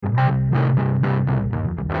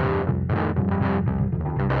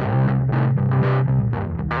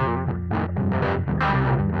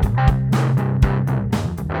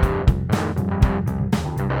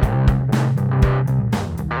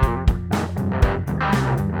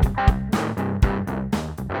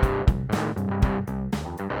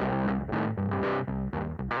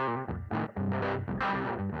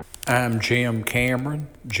I'm Jim Cameron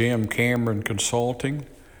Consulting,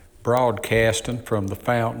 broadcasting from the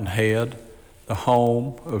Fountainhead, the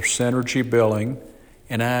home of Synergy Billing,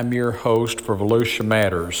 and I'm your host for Volusia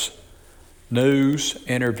Matters, news,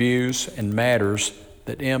 interviews, and matters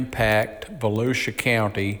that impact Volusia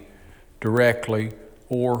County directly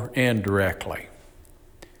or indirectly.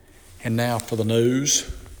 And now for the news.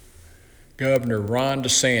 Governor Ron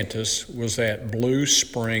DeSantis was at Blue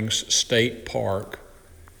Springs State Park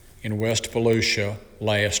in West Volusia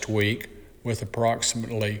last week with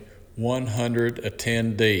approximately 100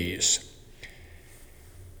 attendees.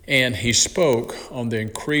 And he spoke on the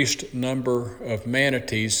increased number of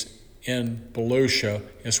manatees in Volusia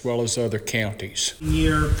as well as other counties.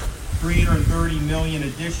 Year, $330 million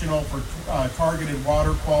additional for targeted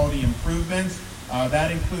water quality improvements.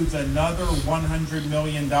 That includes another $100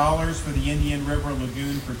 million for the Indian River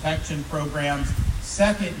Lagoon Protection Program's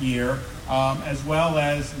second year, as well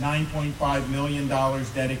as $9.5 million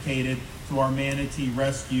dedicated to our manatee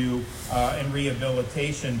rescue and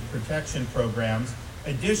rehabilitation protection programs.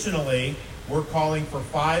 Additionally, we're calling for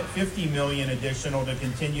 $50 million additional to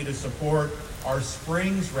continue to support our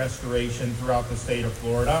springs restoration throughout the state of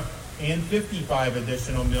Florida, and $55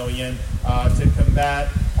 additional million to combat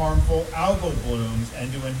harmful algal blooms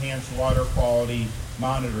and to enhance water quality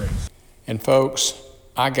monitoring. And folks,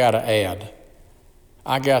 I gotta add,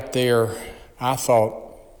 I got there, I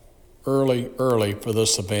thought early for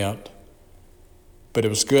this event, but it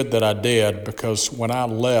was good that I did, because when I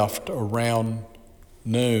left around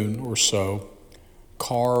noon or so,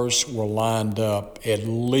 cars were lined up at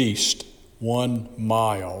least 1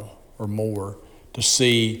 mile or more to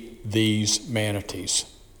see these manatees.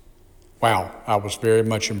 Wow, I was very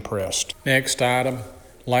much impressed. Next item,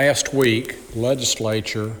 last week, the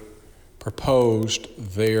legislature proposed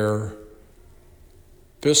their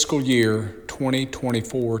fiscal year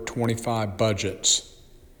 2024-25 budgets.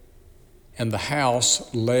 And the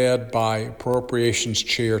House, led by Appropriations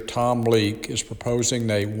Chair Tom Leake, is proposing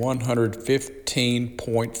a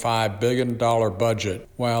 $115.5 billion budget,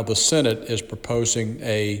 while the Senate is proposing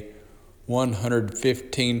a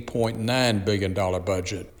 $115.9 billion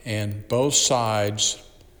budget. And both sides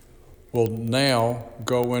will now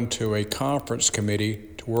go into a conference committee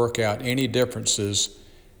to work out any differences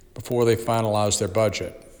before they finalize their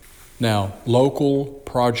budget. Now, local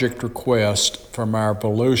project requests from our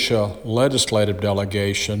Volusia legislative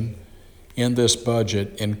delegation in this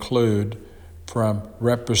budget include, from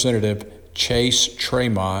Representative Chase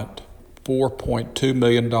Tremont, $4.2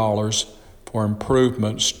 million for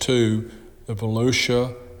improvements to the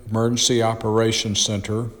Volusia Emergency Operations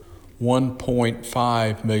Center,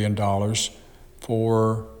 $1.5 million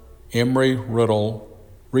for Embry-Riddle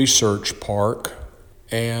Research Park,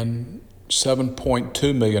 and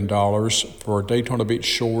 $7.2 million for Daytona Beach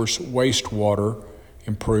Shores wastewater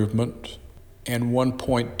improvement, and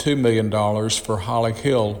 $1.2 million for Holly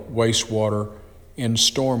Hill wastewater and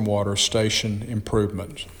stormwater station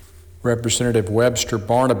improvements. Representative Webster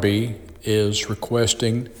Barnaby is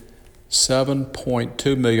requesting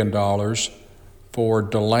 $7.2 million for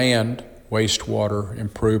DeLand wastewater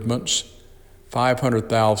improvements,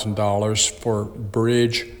 $500,000 for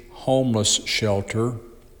Bridge Homeless Shelter,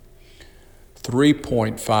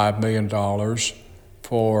 $3.5 million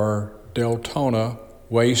for Deltona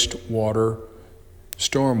wastewater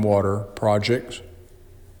stormwater projects,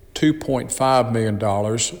 $2.5 million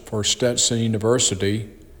for Stetson University,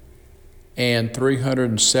 and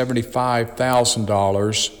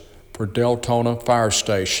 $375,000 for Deltona Fire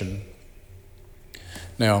Station.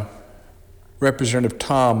 Now, Representative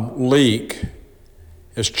Tom Leake,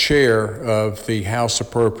 as chair of the House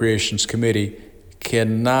Appropriations Committee,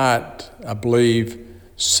 cannot, I believe,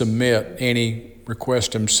 submit any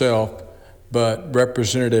request himself, but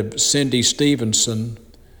Representative Cindy Stevenson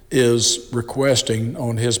is requesting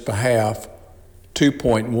on his behalf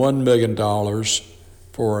 $2.1 million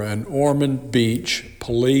for an Ormond Beach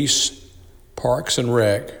Police, Parks and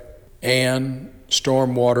Rec, and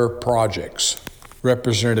stormwater projects.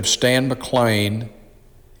 Representative Stan McLean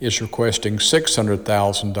is requesting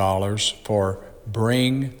 $600,000 for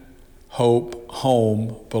Bring Hope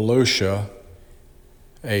Home Volusia,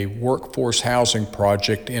 a workforce housing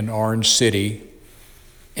project in Orange City,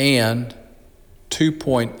 and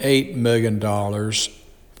 $2.8 million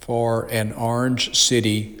for an Orange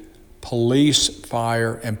City police,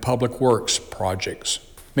 fire, and public works projects.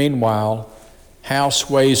 Meanwhile, House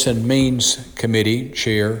Ways and Means Committee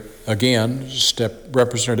Chair, again,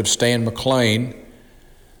 Representative Stan McLean,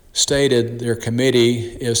 stated their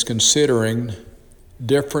committee is considering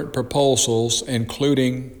different proposals,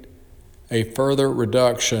 including a further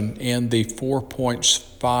reduction in the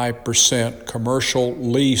 4.5% commercial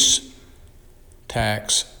lease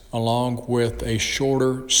tax, along with a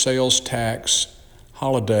shorter sales tax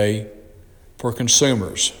holiday for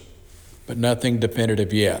consumers, but nothing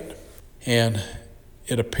definitive yet. And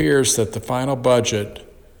it appears that the final budget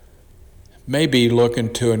may be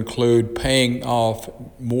looking to include paying off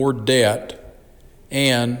more debt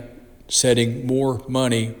and setting more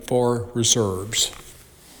money for reserves.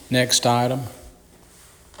 Next item.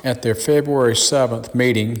 At their February 7th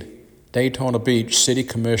meeting, Daytona Beach City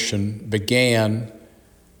Commission began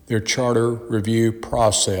their charter review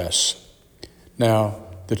process. Now,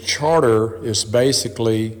 the charter is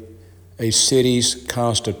basically a city's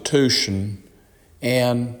constitution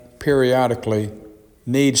and periodically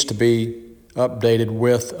needs to be updated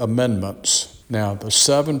with amendments. Now, the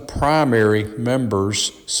 7 primary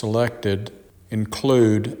members selected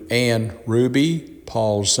include Ann Ruby,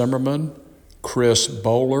 Paul Zimmerman, Chris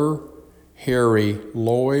Bowler, Harry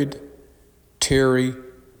Lloyd, Terry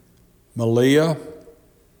Malia,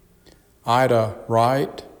 Ida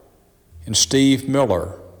Wright, and Steve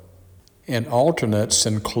Miller. And alternates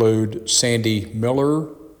include Sandy Miller,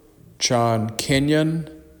 John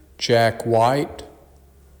Kenyon, Jack White,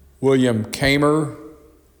 William Kamer,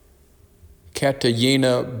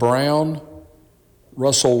 Katarina Brown,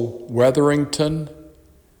 Russell Wetherington,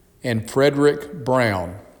 and Frederick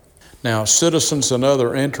Brown. Now, citizens and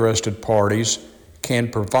other interested parties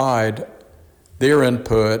can provide their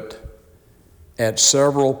input at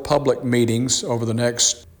several public meetings over the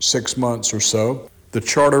next 6 months or so. The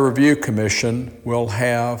Charter Review Commission will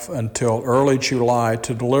have until early July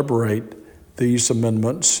to deliberate these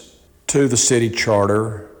amendments to the city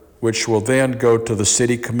charter, which will then go to the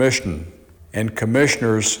city commission, and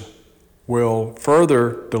commissioners will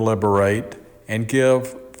further deliberate and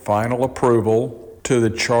give final approval to the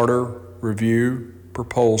charter review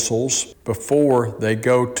proposals before they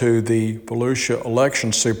go to the Volusia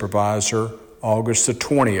election supervisor August the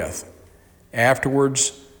 20th.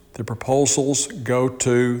 Afterwards, the proposals go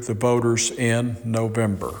to the voters in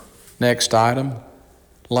November. Next item.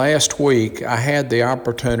 Last week, I had the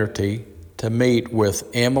opportunity to meet with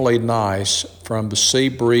Emily Nice from the Sea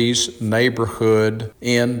Breeze neighborhood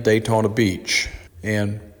in Daytona Beach.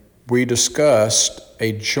 And we discussed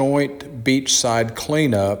a joint beachside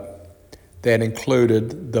cleanup that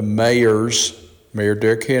included the Mayor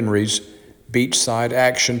Derek Henry's Beachside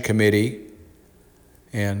Action Committee,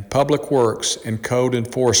 and Public Works and Code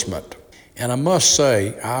Enforcement. And I must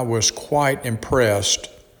say, I was quite impressed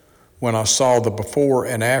when I saw the before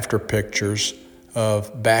and after pictures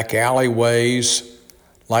of back alleyways,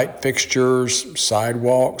 light fixtures,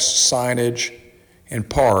 sidewalks, signage, and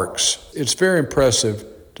parks. It's very impressive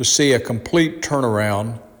to see a complete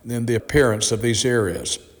turnaround in the appearance of these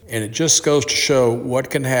areas. And it just goes to show what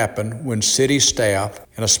can happen when city staff,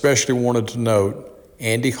 and especially wanted to note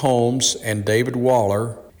Andy Holmes and David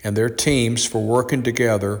Waller and their teams for working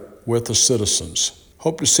together with the citizens.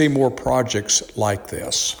 Hope to see more projects like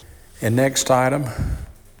this. And next item,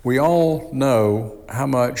 we all know how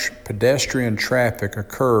much pedestrian traffic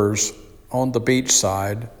occurs on the beach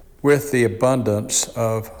side with the abundance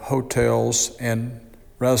of hotels and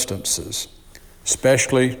residences,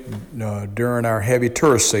 especially during our heavy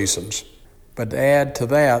tourist seasons. But to add to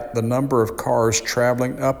that, the number of cars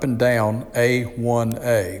traveling up and down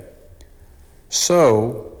A1A.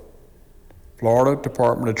 So, Florida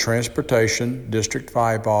Department of Transportation District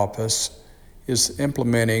 5 office is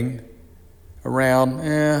implementing around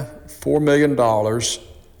 $4 million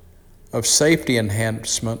of safety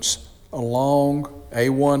enhancements along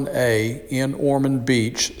A1A in Ormond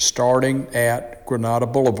Beach, starting at Granada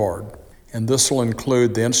Boulevard. And this will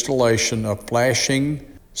include the installation of flashing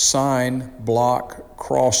sign block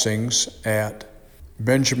crossings at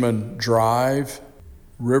Benjamin Drive,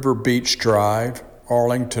 River Beach Drive,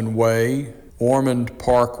 Arlington Way, Ormond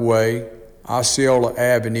Parkway, Osceola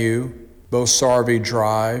Avenue, Beausarvey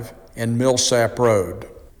Drive, and Millsap Road.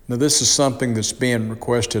 Now, this is something that's being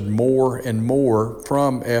requested more and more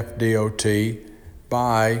from FDOT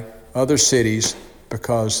by other cities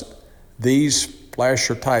because these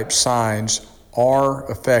flasher type signs are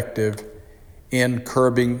effective in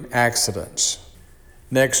curbing accidents.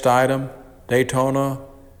 Next item, Daytona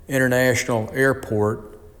International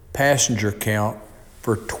Airport passenger count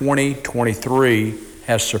for 2023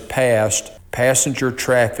 has surpassed passenger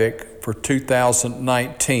traffic for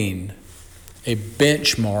 2019, a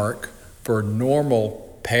benchmark for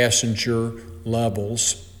normal passenger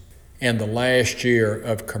levels and the last year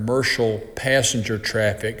of commercial passenger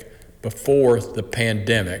traffic before the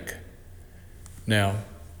pandemic. Now,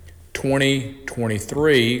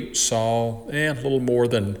 2023 saw a little more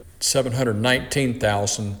than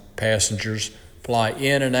 719,000 passengers fly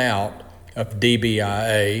in and out of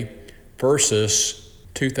DBIA versus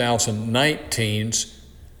 2019's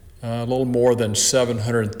a little more than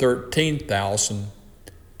 713,000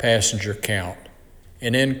 passenger count,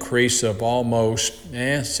 an increase of almost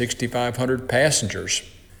 6,500 passengers.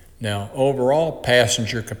 Now, overall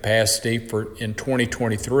passenger capacity in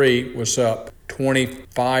 2023 was up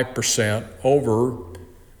 25% over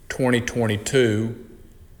 2022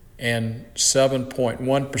 and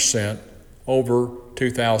 7.1% over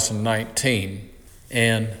 2019.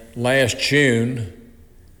 And last June,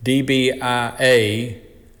 DBIA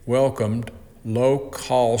welcomed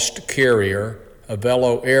low-cost carrier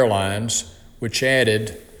Avelo Airlines, which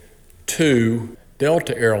added to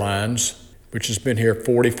Delta Airlines, which has been here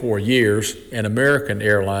 44 years, and American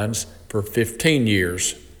Airlines for 15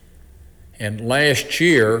 years. And last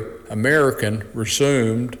year, American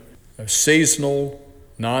resumed a seasonal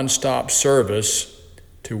nonstop service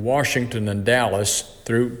to Washington and Dallas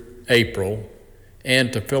through April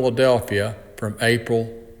and to Philadelphia from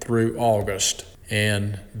April through August.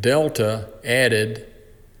 And Delta added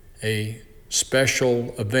a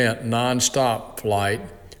special event nonstop flight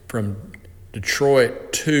from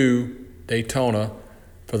Detroit to Daytona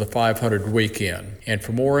for the 500 weekend. And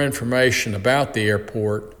for more information about the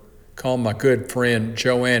airport, call my good friend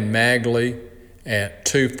Joanne Magley at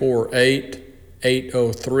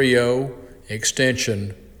 248-8030,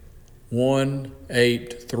 extension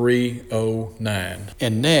 18309.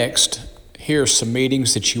 And next, here's some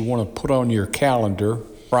meetings that you want to put on your calendar.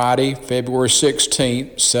 Friday, February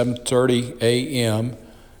 16th, 7:30 a.m.,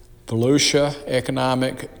 Volusia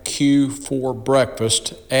Economic Q4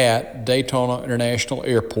 breakfast at Daytona International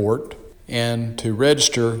Airport. And to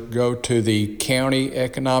register, go to the County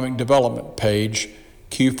Economic Development page,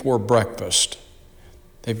 Q4 breakfast.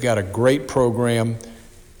 They've got a great program,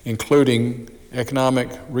 including Economic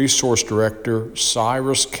Resource Director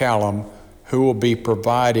Cyrus Callum, who will be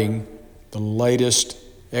providing the latest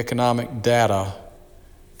economic data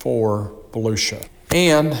for Volusia.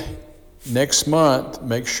 And next month,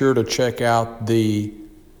 make sure to check out the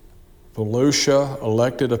Volusia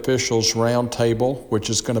Elected Officials Roundtable, which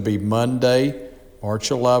is going to be Monday, March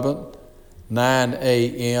 11th, 9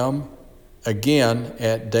 a.m., again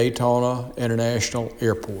at Daytona International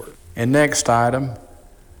Airport. And next item,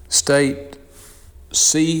 State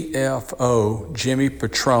CFO Jimmy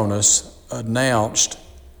Petronas announced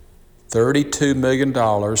 $32 million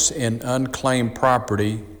in unclaimed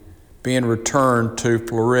property being returned to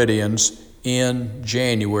Floridians in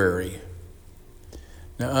January.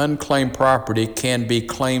 Now, unclaimed property can be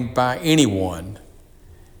claimed by anyone.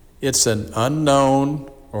 It's an unknown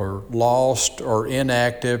or lost or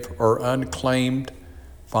inactive or unclaimed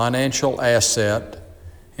financial asset,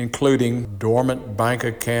 including dormant bank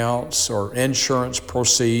accounts or insurance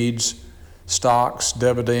proceeds, stocks,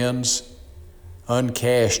 dividends,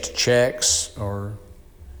 uncashed checks or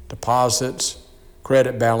deposits,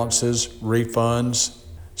 credit balances, refunds.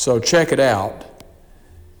 So check it out.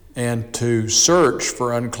 And to search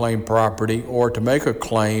for unclaimed property or to make a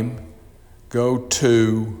claim, go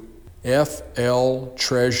to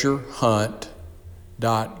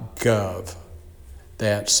fltreasurehunt.gov.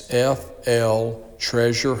 That's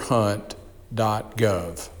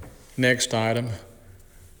fltreasurehunt.gov. Next item,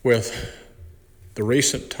 with the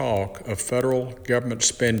recent talk of federal government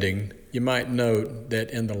spending, you might note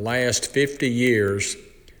that in the last 50 years,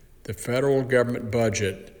 the federal government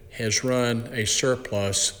budget has run a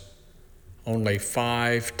surplus only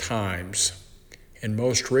 5 times, and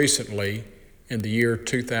most recently in the year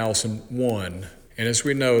 2001. And as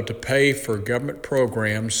we know, to pay for government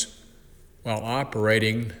programs while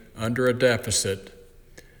operating under a deficit,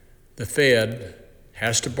 the Fed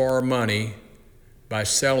has to borrow money by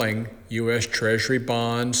selling U.S. Treasury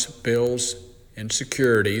bonds, bills, and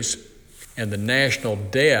securities, and the national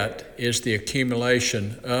debt is the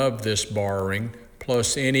accumulation of this borrowing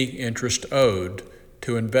plus any interest owed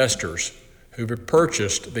to investors who have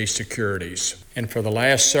purchased these securities. And for the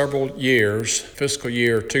last several years, fiscal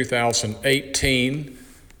year 2018,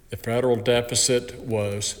 the federal deficit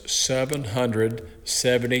was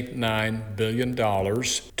 $779 billion.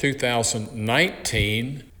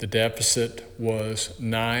 2019, the deficit was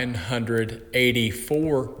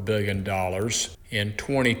 $984 billion. In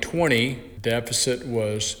 2020, deficit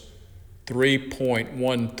was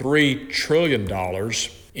 $3.13 trillion.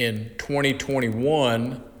 In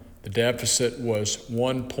 2021, the deficit was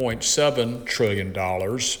 $1.7 trillion.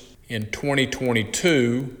 In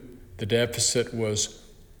 2022, the deficit was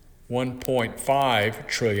 $1.5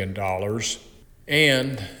 trillion.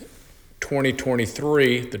 And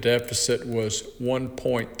 2023, the deficit was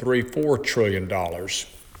 $1.34 trillion.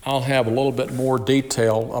 I'll have a little bit more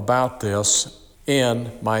detail about this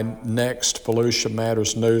in my next Volusia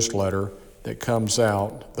Matters newsletter that comes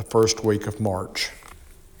out the first week of March.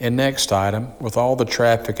 And next item, with all the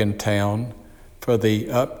traffic in town for the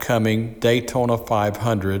upcoming Daytona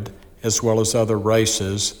 500 as well as other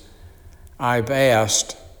races, I've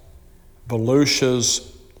asked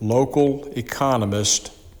Volusia's local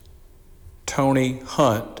economist, Toni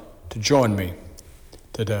Hunt, to join me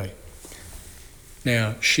today.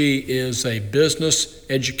 Now, she is a business,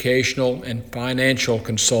 educational, and financial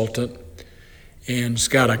consultant and has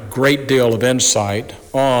got a great deal of insight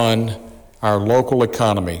on our local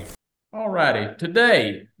economy. All righty,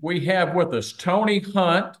 today we have with us Toni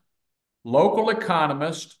Hunt, local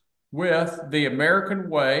economist with The American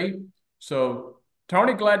Way. So,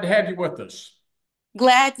 Toni, glad to have you with us.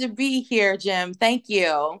 Glad to be here, Jim. Thank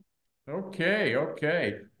you. Okay.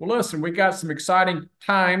 Well, listen, we got some exciting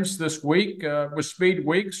times this week with Speed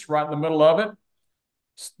Weeks right in the middle of it.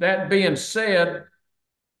 That being said,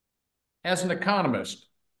 as an economist,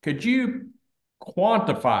 could you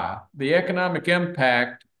quantify the economic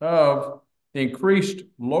impact of the increased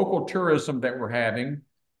local tourism that we're having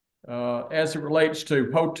as it relates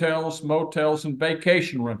to hotels, motels, and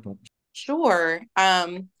vacation rentals? Sure.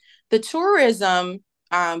 The tourism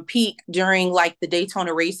peak during like the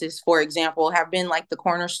Daytona races, for example, have been like the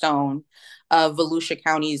cornerstone of Volusia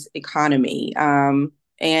County's economy.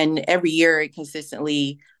 And every year it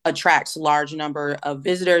consistently attracts a large number of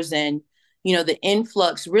visitors. And, the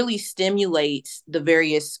influx really stimulates the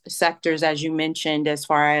various sectors, as you mentioned, as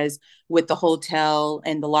far as with the hotel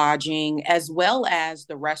and the lodging, as well as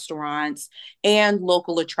the restaurants and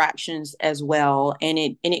local attractions as well. And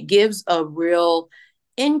it gives a real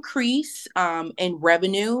increase in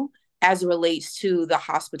revenue as it relates to the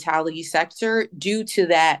hospitality sector due to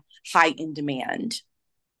that heightened demand.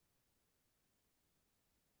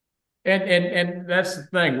 And that's the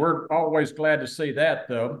thing. We're always glad to see that,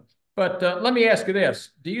 though. But let me ask you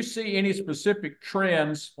this. Do you see any specific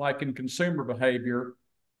trends, like in consumer behavior,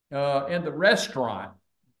 in the restaurant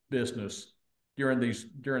business during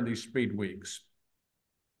these speed weeks?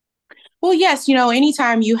 Well, yes,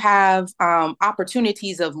 anytime you have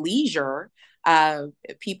opportunities of leisure, uh,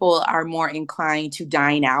 people are more inclined to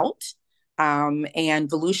dine out. And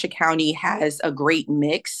Volusia County has a great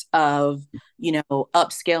mix of,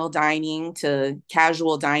 upscale dining to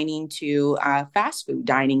casual dining to fast food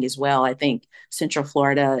dining as well. I think Central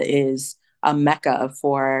Florida is a mecca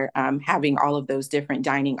for having all of those different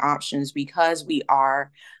dining options because we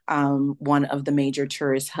are one of the major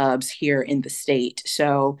tourist hubs here in the state.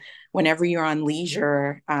 So whenever you're on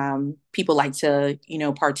leisure, people like to,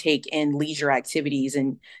 partake in leisure activities,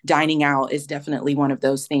 and dining out is definitely one of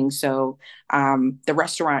those things. So the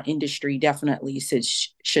restaurant industry definitely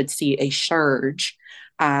should see a surge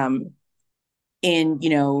in,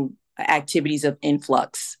 activities of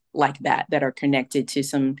influx like that are connected to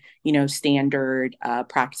some, standard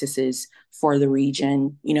practices for the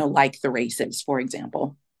region, like the races, for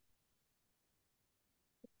example.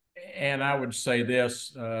 And I would say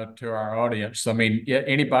this to our audience. I mean,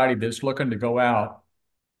 anybody that's looking to go out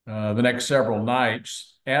the next several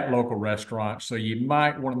nights at local restaurants, so you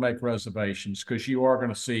might want to make reservations because you are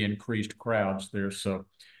going to see increased crowds there. So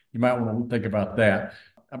you might want to think about that.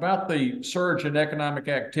 About the surge in economic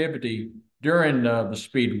activity during the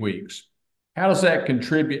speed weeks, how does that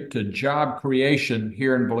contribute to job creation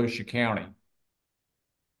here in Volusia County?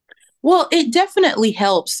 Well, it definitely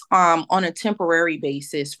helps on a temporary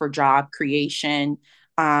basis for job creation,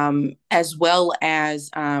 as well as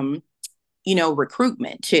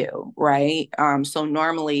recruitment too, right? So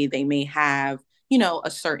normally they may have, a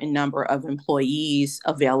certain number of employees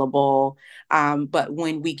available. But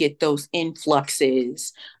when we get those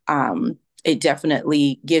influxes, it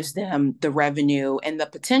definitely gives them the revenue and the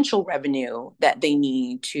potential revenue that they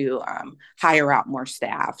need to hire out more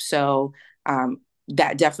staff. So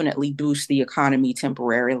that definitely boosts the economy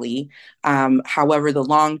temporarily. However, the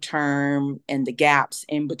long term and the gaps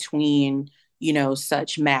in between,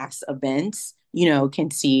 such mass events, can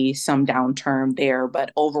see some downturn there.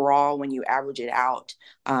 But overall, when you average it out,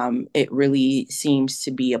 it really seems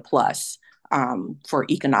to be a plus for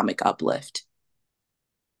economic uplift.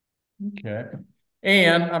 Okay.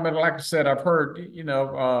 And I mean, like I said, I've heard,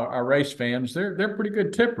 our race fans, they're pretty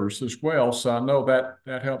good tippers as well. So I know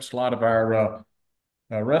that helps a lot of our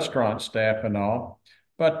restaurant staff and all.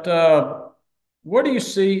 But what do you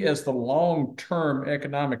see as the long-term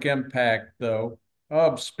economic impact, though,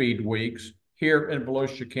 of Speed Weeks here in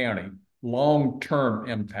Volusia County? Long-term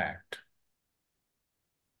impact.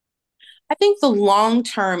 I think the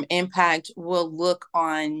long-term impact will look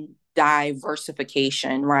on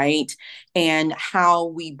diversification, right? And how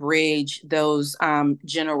we bridge those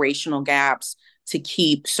generational gaps to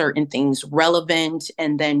keep certain things relevant,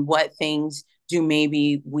 and then what things do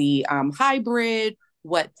maybe we hybrid,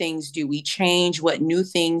 what things do we change, what new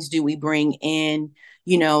things do we bring in,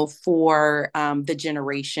 for the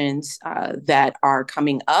generations that are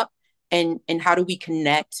coming up, and how do we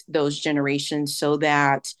connect those generations so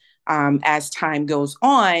that as time goes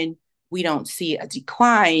on, we don't see a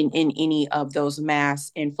decline in any of those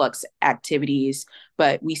mass influx activities,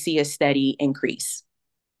 but we see a steady increase.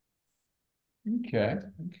 Okay,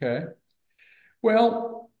 okay.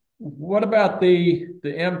 Well, what about the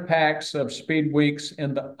impacts of speed weeks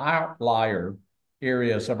in the outlier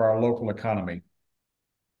areas of our local economy?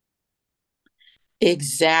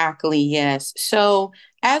 Exactly, yes. So,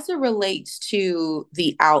 as it relates to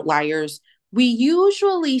the outliers, we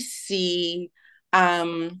usually see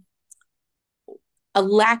um, a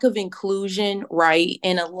lack of inclusion, right?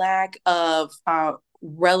 And a lack of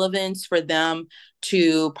relevance for them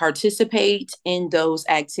to participate in those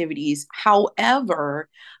activities. However,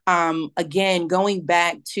 again, going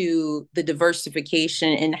back to the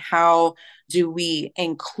diversification and how do we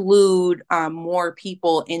include more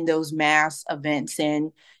people in those mass events,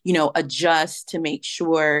 and adjust to make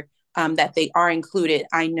sure that they are included.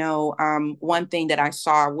 I know one thing that I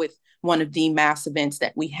saw with one of the mass events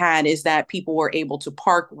that we had is that people were able to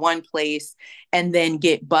park one place and then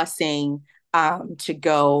get busing to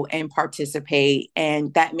go and participate.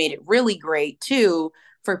 And that made it really great too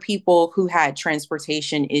for people who had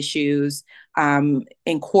transportation issues.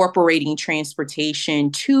 Incorporating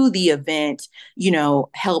transportation to the event,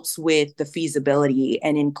 helps with the feasibility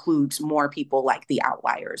and includes more people like the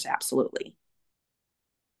outliers. Absolutely.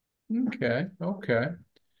 Okay, okay.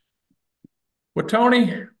 Well,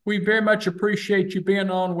 Toni, we very much appreciate you being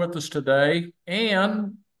on with us today.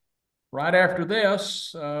 And right after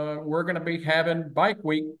this, we're going to be having Bike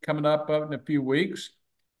Week coming up in a few weeks.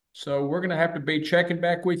 So we're going to have to be checking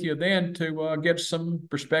back with you then to get some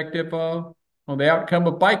perspective on the outcome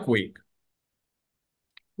of Bike Week.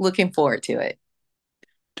 Looking forward to it.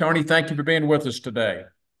 Toni, thank you for being with us today.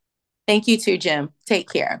 Thank you too, Jim. Take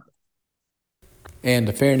care. And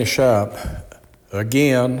to finish up,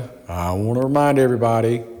 again, I want to remind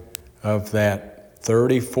everybody of that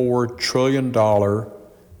 $34 trillion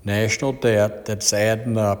national debt that's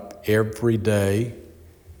adding up every day,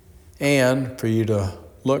 and for you to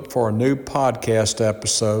look for a new podcast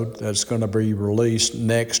episode that's going to be released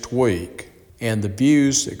next week. And the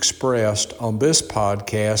views expressed on this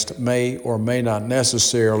podcast may or may not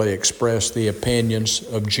necessarily express the opinions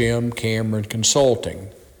of Jim Cameron Consulting.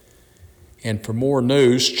 And for more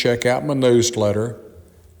news, check out my newsletter,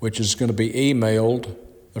 which is going to be emailed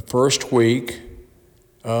the first week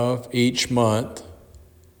of each month.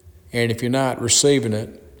 And if you're not receiving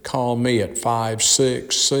it, call me at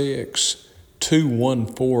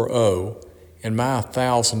 566-2140, and my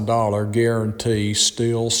 $1,000 guarantee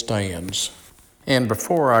still stands. And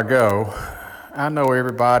before I go, I know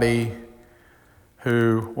everybody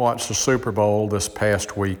who watched the Super Bowl this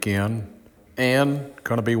past weekend and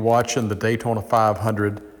going to be watching the Daytona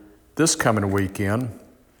 500 this coming weekend,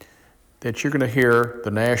 that you're going to hear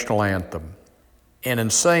the national anthem. And in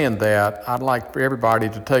saying that, I'd like for everybody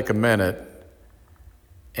to take a minute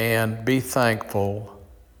and be thankful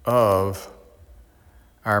of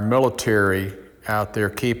our military out there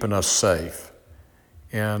keeping us safe,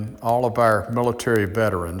 and all of our military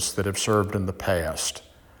veterans that have served in the past,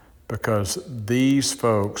 because these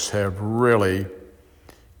folks have really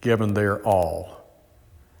given their all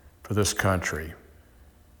for this country.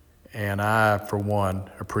 And I, for one,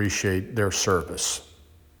 appreciate their service.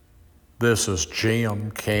 This is Jim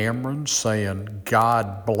Cameron saying,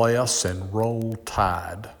 God bless and roll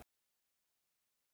tide.